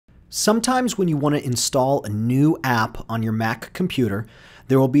Sometimes when you want to install a new app on your Mac computer,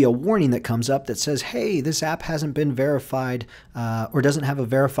 there will be a warning that comes up that says, hey, this app hasn't been verified or doesn't have a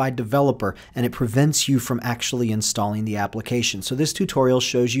verified developer, and it prevents you from actually installing the application. So this tutorial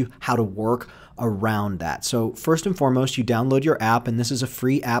shows you how to work around that. So first and foremost, you download your app, and this is a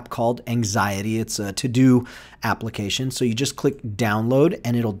free app called Anxiety. It's a to-do application. So you just click download,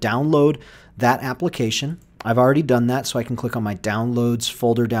 and it'll download that application. I've already done that, so I can click on my downloads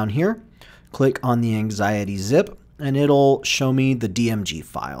folder down here, click on the Anxiety zip, and it'll show me the DMG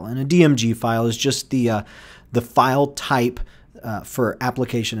file. And a DMG file is just the file type for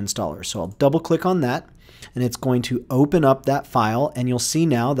application installer. So I'll double click on that, and it's going to open up that file, and you'll see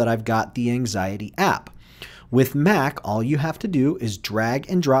now that I've got the Anxiety app. With Mac, all you have to do is drag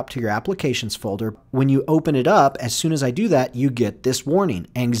and drop to your applications folder. When you open it up, as soon as I do that, you get this warning.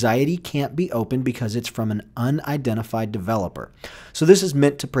 Anxiety can't be opened because it's from an unidentified developer. So this is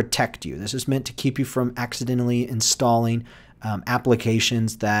meant to protect you. This is meant to keep you from accidentally installing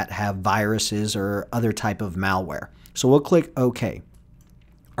applications that have viruses or other type of malware. So we'll click OK.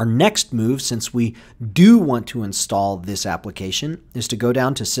 Our next move, since we do want to install this application, is to go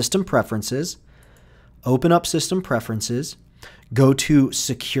down to System Preferences, open up System Preferences, go to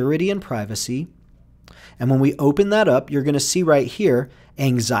Security and Privacy, and when we open that up, you're going to see right here,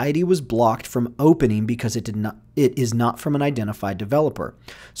 Anxiety was blocked from opening because it is not from an identified developer.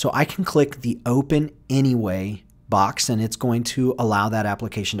 So I can click the Open Anyway box, and it's going to allow that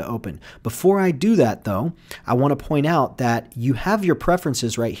application to open. Before I do that though, I want to point out that you have your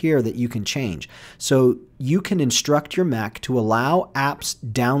preferences right here that you can change. So you can instruct your Mac to allow apps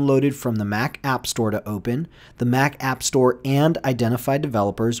downloaded from the Mac App Store to open, the Mac App Store and identified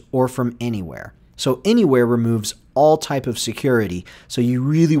developers, or from anywhere. So anywhere removes all type of security. So you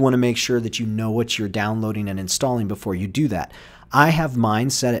really want to make sure that you know what you're downloading and installing before you do that. I have mine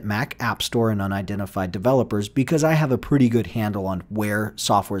set at Mac App Store and unidentified developers because I have a pretty good handle on where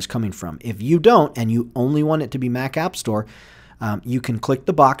software is coming from. If you don't and you only want it to be Mac App Store, you can click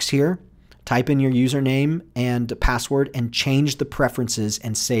the box here, type in your username and password, and change the preferences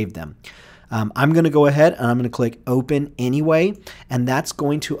and save them. I'm going to go ahead and I'm going to click Open Anyway, and that's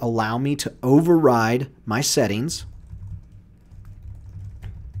going to allow me to override my settings.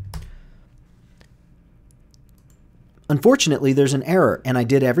 Unfortunately, there's an error, and I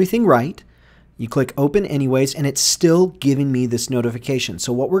did everything right. You click Open Anyways, and it's still giving me this notification.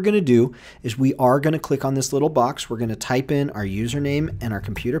 So what we're going to do is we are going to click on this little box. We're going to type in our username and our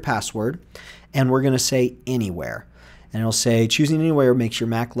computer password, and we're going to say Anywhere. And it'll say choosing anywhere makes your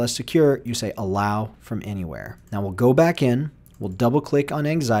Mac less secure. You say Allow from anywhere. Now we'll go back in. We'll double click on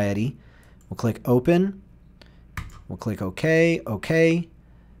Anxiety. We'll click Open. We'll click OK, OK,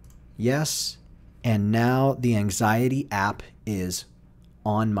 Yes. And now the Anxiety app is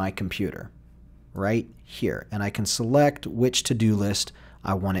on my computer right here. And I can select which to-do list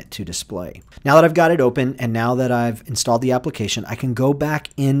I want it to display. Now that I've got it open and now that I've installed the application, I can go back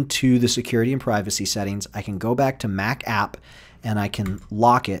into the security and privacy settings. I can go back to Mac app and I can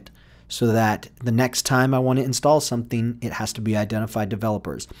lock it so that the next time I want to install something, it has to be identified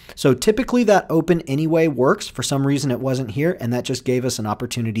developers. So typically that Open Anyway works. For some reason it wasn't here, and that just gave us an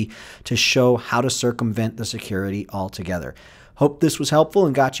opportunity to show how to circumvent the security altogether. Hope this was helpful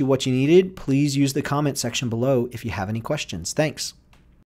and got you what you needed. Please use the comment section below if you have any questions. Thanks.